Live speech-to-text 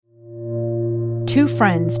Two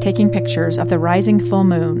friends taking pictures of the rising full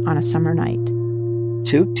moon on a summer night.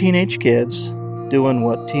 Two teenage kids doing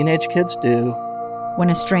what teenage kids do. When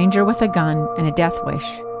a stranger with a gun and a death wish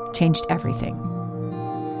changed everything.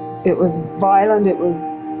 It was violent, it was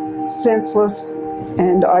senseless,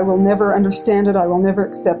 and I will never understand it, I will never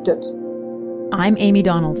accept it. I'm Amy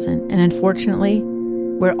Donaldson, and unfortunately,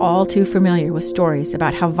 we're all too familiar with stories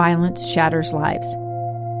about how violence shatters lives.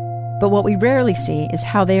 But what we rarely see is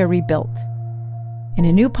how they are rebuilt. In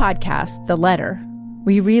a new podcast, The Letter,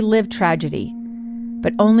 we relive tragedy,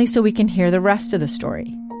 but only so we can hear the rest of the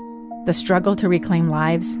story. The struggle to reclaim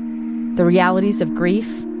lives, the realities of grief,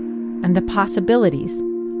 and the possibilities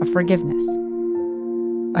of forgiveness.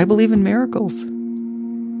 I believe in miracles.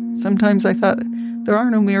 Sometimes I thought, there are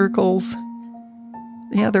no miracles.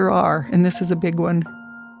 Yeah, there are, and this is a big one.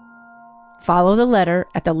 Follow The Letter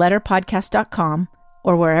at theletterpodcast.com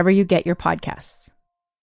or wherever you get your podcasts.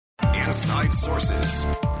 Inside Sources.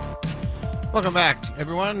 Welcome back,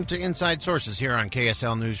 everyone, to Inside Sources here on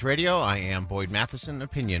KSL News Radio. I am Boyd Matheson,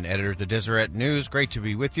 opinion editor of the Deseret News. Great to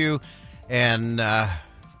be with you. And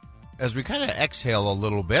as we kind of exhale a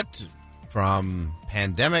little bit from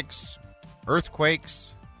pandemics,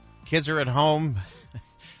 earthquakes, kids are at home,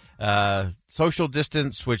 social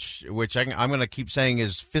distance, which I'm going to keep saying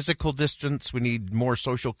is physical distance. We need more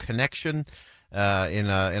social connection in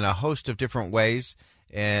a host of different ways.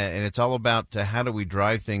 And it's all about how do we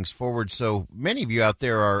drive things forward. So many of you out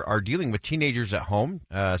there are dealing with teenagers at home,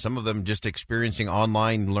 some of them just experiencing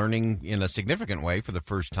online learning in a significant way for the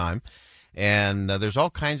first time. And there's all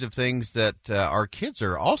kinds of things that our kids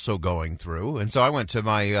are also going through. And so I went to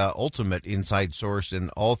my ultimate inside source in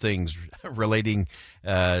all things relating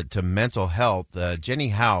to mental health. Jenny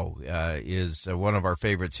Howe is one of our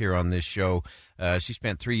favorites here on this show. She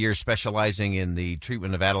spent 3 years specializing in the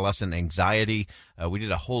treatment of adolescent anxiety. We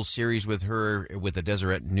did a whole series with her with the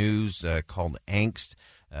Deseret News called Angst,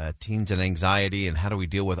 Teens and Anxiety, and how do we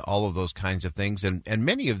deal with all of those kinds of things. And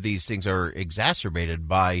many of these things are exacerbated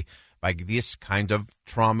by this kind of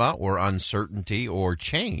trauma or uncertainty or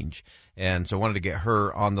change. And so I wanted to get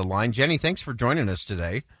her on the line. Jenny, thanks for joining us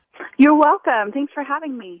today. You're welcome. Thanks for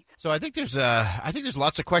having me. So I think there's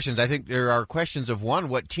lots of questions. I think there are questions of, one,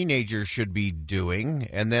 what teenagers should be doing,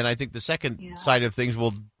 and then I think the second side of things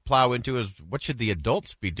we'll plow into is what should the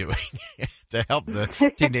adults be doing to help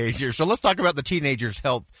the teenagers. So let's talk about the teenagers'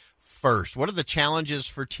 health first. What are the challenges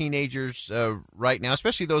for teenagers right now,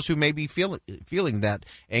 especially those who may be feeling that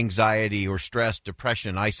anxiety or stress,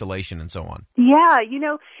 depression, isolation, and so on? Yeah,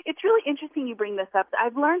 it's really interesting you bring this up.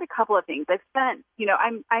 I've learned a couple of things. I've spent,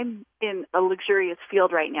 I'm in a luxurious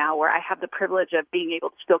field right now where I have the privilege of being able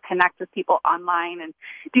to still connect with people online and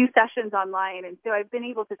do sessions online. And so I've been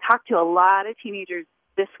able to talk to a lot of teenagers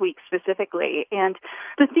this week specifically. And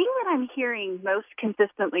the thing that I'm hearing most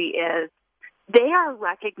consistently is they are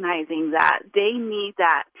recognizing that they need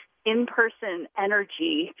that in-person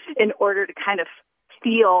energy in order to kind of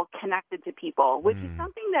feel connected to people, which is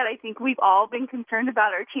something that I think we've all been concerned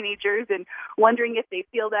about our teenagers and wondering if they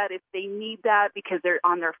feel that, if they need that because they're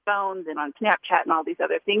on their phones and on Snapchat and all these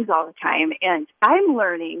other things all the time. And I'm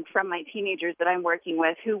learning from my teenagers that I'm working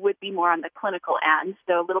with who would be more on the clinical end,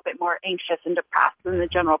 so a little bit more anxious and depressed than the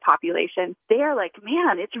general population. They are like,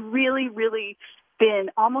 man, it's really, really been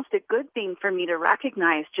almost a good thing for me to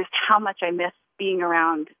recognize just how much I miss being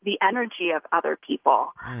around the energy of other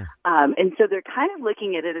people. And so they're kind of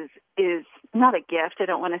looking at it as not a gift. I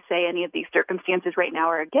don't want to say any of these circumstances right now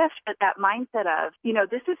are a gift, but that mindset of,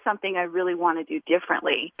 this is something I really want to do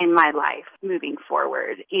differently in my life moving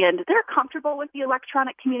forward. And they're comfortable with the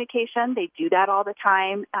electronic communication. They do that all the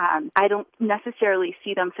time. I don't necessarily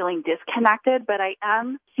see them feeling disconnected, but I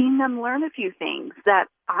am seeing them learn a few things that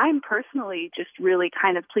I'm personally just really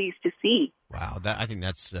kind of pleased to see. Wow, I think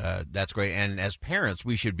that's great. And as parents,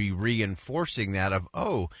 we should be reinforcing that of,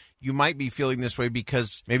 you might be feeling this way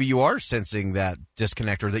because maybe you are sensing that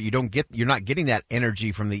disconnect or that you're not getting that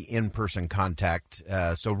energy from the in-person contact.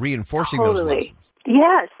 So reinforcing those lessons.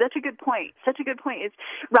 Yes, such a good point. Such a good point. It's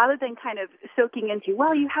rather than kind of soaking into,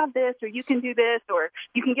 well, you have this, or you can do this, or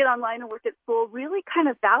you can get online and work at school, really kind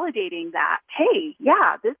of validating that, hey,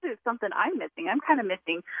 yeah, this is something I'm missing. I'm kind of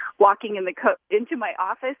missing walking into my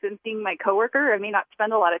office and seeing my coworker. I may not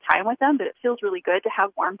spend a lot of time with them, but it feels really good to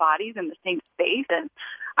have warm bodies in the same space. And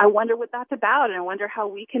I wonder what that's about, and I wonder how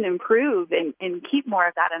we can improve and keep more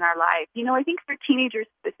of that in our lives. I think for teenagers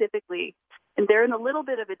specifically, and they're in a little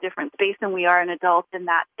bit of a different space than we are in adults in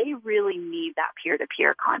that they really need that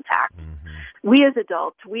peer-to-peer contact. We as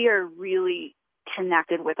adults, we are really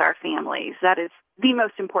connected with our families. That is the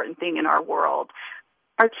most important thing in our world.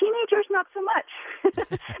 Our teenagers, not so much.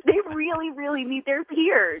 They really, really need their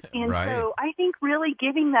peers. And Right. so I think really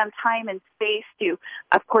giving them time and space to,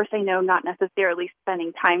 of course, I know not necessarily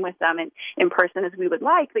spending time with them in person as we would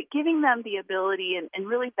like, but giving them the ability and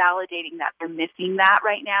really validating that they're missing that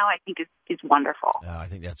right now, I think is wonderful. I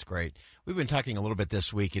think that's great. We've been talking a little bit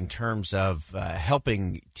this week in terms of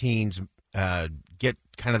helping teens get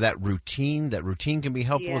kind of that routine. That routine can be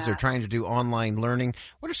helpful as they're trying to do online learning.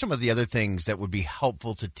 What are some of the other things that would be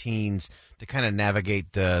helpful to teens to kind of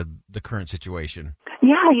navigate the current situation?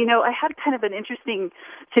 Yeah, I had kind of an interesting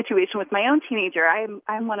situation with my own teenager.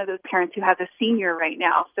 I'm one of those parents who has a senior right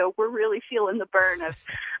now, so we're really feeling the burn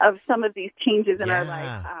of some of these changes in our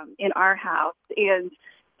life in our house. And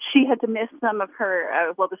she had to miss some of her,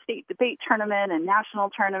 the state debate tournament and national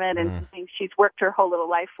tournament and things she's worked her whole little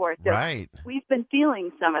life for. So Right. we've been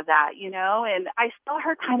feeling some of that, and I saw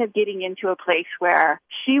her kind of getting into a place where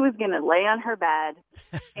she was going to lay on her bed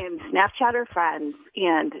and Snapchat her friends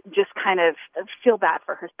and just kind of feel bad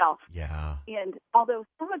for herself. Yeah. And although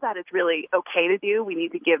some of that is really okay to do, we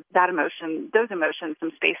need to give those emotions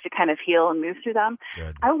some space to kind of heal and move through them.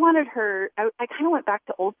 Good. I wanted her, I kind of went back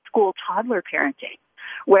to old school toddler parenting,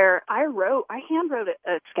 where I hand wrote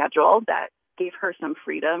a schedule that gave her some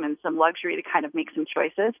freedom and some luxury to kind of make some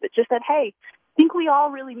choices, but just said, hey, I think we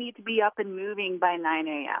all really need to be up and moving by 9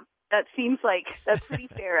 a.m. That seems like a pretty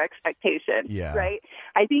fair expectation, right?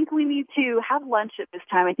 I think we need to have lunch at this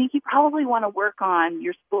time. I think you probably want to work on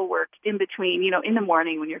your schoolwork in between, in the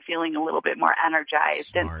morning when you're feeling a little bit more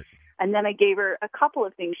energized. Smart. And then I gave her a couple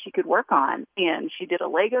of things she could work on, and she did a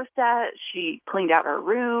Lego set. She cleaned out her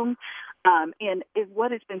room.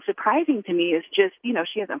 What has been surprising to me is just,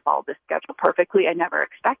 she hasn't followed this schedule perfectly. I never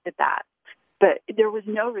expected that. But there was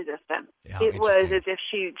no resistance. It was as if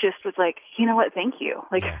she just was like, you know what, thank you.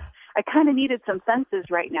 I kind of needed some senses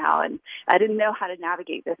right now, and I didn't know how to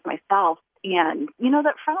navigate this myself. And,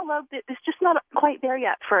 that frontal lobe is just not quite there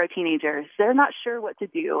yet for our teenagers. They're not sure what to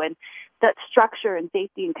do. And that structure and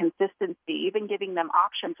safety and consistency, even giving them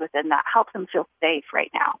options within that, helps them feel safe right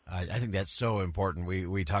now. I think that's so important.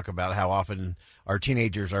 We talk about how often our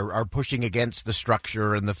teenagers are pushing against the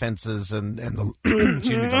structure and the fences and the,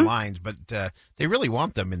 the lines, but they really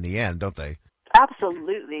want them in the end, don't they?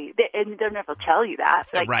 Absolutely. And they'll never tell you that.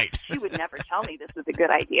 Right. She would never tell me this was a good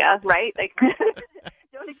idea, right?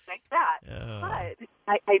 Don't expect that.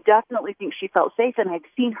 But I definitely think she felt safe, and I've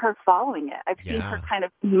seen her following it. I've seen her kind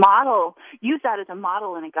of use that as a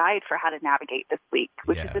model and a guide for how to navigate this week,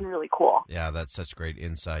 which has been really cool. Yeah, that's such great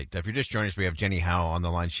insight. If you're just joining us, we have Jenny Howe on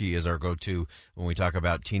the line. She is our go-to when we talk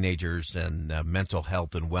about teenagers and mental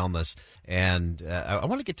health and wellness. And I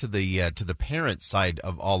want to get to the parent side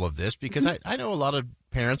of all of this, because I know a lot of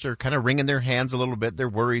parents are kind of wringing their hands a little bit. They're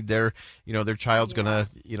worried their child's going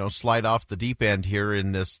to, slide off the deep end here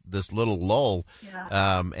in this little lull.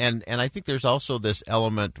 Yeah. And I think there's also this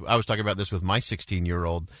element. I was talking about this with my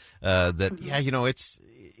 16-year-old, that,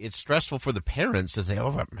 it's stressful for the parents to think,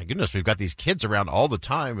 oh, my goodness, we've got these kids around all the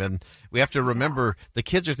time. And we have to remember the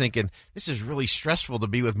kids are thinking, this is really stressful to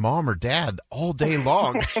be with mom or dad all day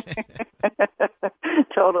long.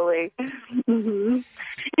 Totally. Mm-hmm.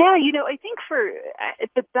 Yeah, I think for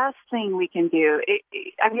the best thing we can do,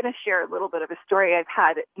 I'm going to share a little bit of a story. I've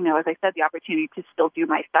had, as I said, the opportunity to still do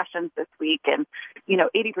my sessions this week. And,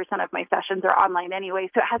 80% of my sessions are online anyway,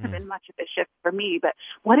 so it hasn't been much of a shift for me. But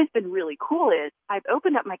what has been really cool is I've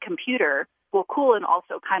opened up my computer. Well, cool, and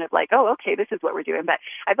also kind of like, oh, okay, this is what we're doing. But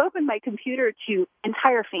I've opened my computer to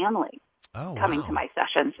entire family coming to my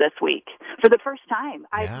sessions this week for the first time.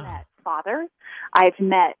 I've met fathers, I've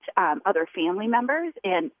met other family members,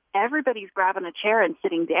 and everybody's grabbing a chair and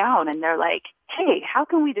sitting down, and they're like, hey, how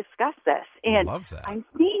can we discuss this? And love that. I'm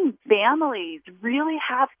seeing families really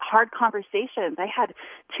have hard conversations. I had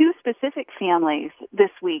 2 specific families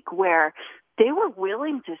this week where they were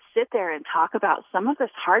willing to sit there and talk about some of this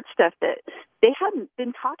hard stuff that they hadn't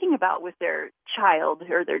been talking about with their child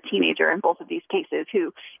or their teenager in both of these cases,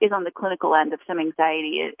 who is on the clinical end of some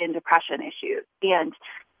anxiety and depression issues. And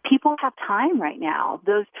people have time right now.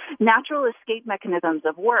 Those natural escape mechanisms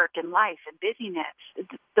of work and life and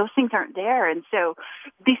busyness, those things aren't there. And so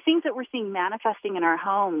these things that we're seeing manifesting in our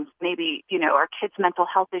homes, maybe, our kids' mental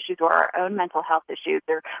health issues or our own mental health issues,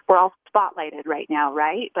 we're all spotlighted right now,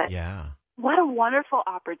 right? But what a wonderful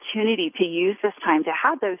opportunity to use this time to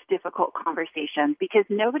have those difficult conversations, because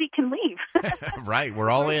nobody can leave. Right. We're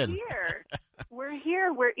all in. We're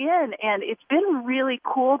here. We're in. And it's been really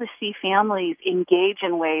cool to see families engage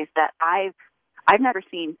in ways that I've never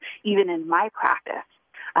seen even in my practice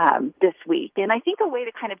this week. And I think a way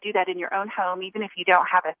to kind of do that in your own home, even if you don't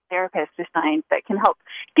have a therapist assigned that can help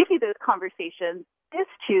give you those conversations, this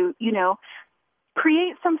too,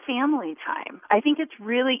 create some family time. I think it's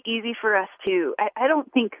really easy for us to,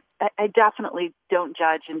 I definitely don't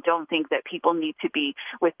judge and don't think that people need to be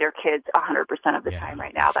with their kids 100% of the time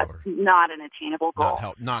right now. That's not an attainable goal.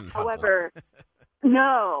 However,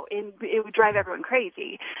 no, it would drive everyone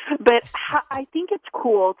crazy. But I think it's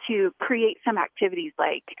cool to create some activities.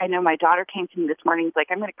 Like, I know my daughter came to me this morning. She's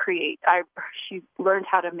like, I'm going to she learned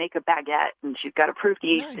how to make a baguette, and she's got to proof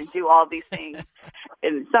yeast and do all these things.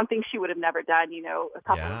 And something she would have never done, a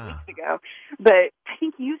couple of weeks ago. But I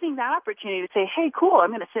think using that opportunity to say, hey, cool, I'm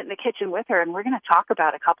going to sit in the kitchen with her, and we're going to talk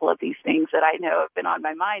about a couple of these things that I know have been on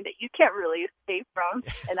my mind that you can't really escape from,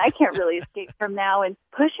 and I can't really escape from now. And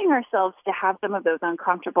pushing ourselves to have some of those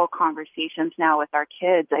uncomfortable conversations now with our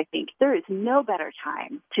kids, I think there is no better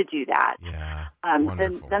time to do that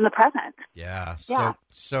than the present. Yeah,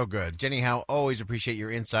 so good. Jenny Howe, always appreciate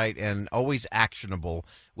your insight and always actionable,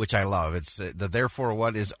 which I love. It's the therefore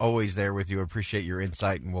what is always there with you. Appreciate your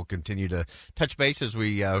insight, and we'll continue to touch base as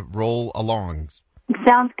we roll along.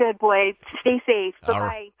 Sounds good, boys. Stay safe.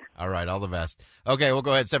 Bye-bye. All right, all the best. Okay, we'll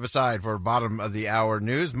go ahead and step aside for bottom of the hour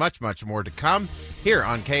news. Much, much more to come here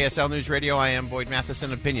on KSL News Radio. I am Boyd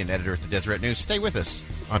Matheson, opinion editor at the Deseret News. Stay with us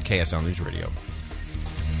on KSL News Radio.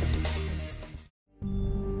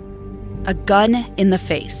 A gun in the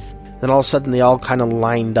face. Then all of a sudden they all kind of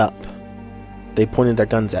lined up. They pointed their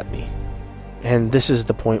guns at me. And this is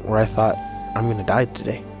the point where I thought, I'm going to die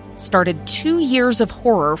today. Started 2 years of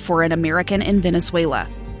horror for an American in Venezuela.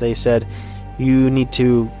 They said, you need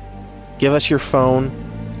to give us your phone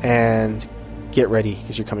and get ready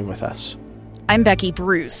because you're coming with us. I'm Becky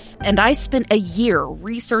Bruce, and I spent a year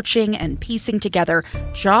researching and piecing together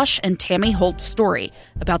Josh and Tammy Holt's story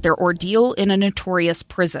about their ordeal in a notorious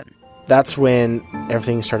prison. That's when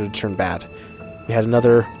everything started to turn bad. We had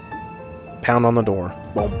another pound on the door.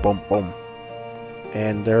 Boom, boom, boom.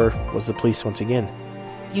 And there was the police once again.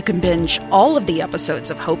 You can binge all of the episodes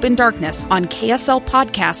of Hope in Darkness on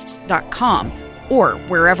KSLPodcasts.com or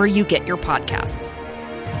wherever you get your podcasts.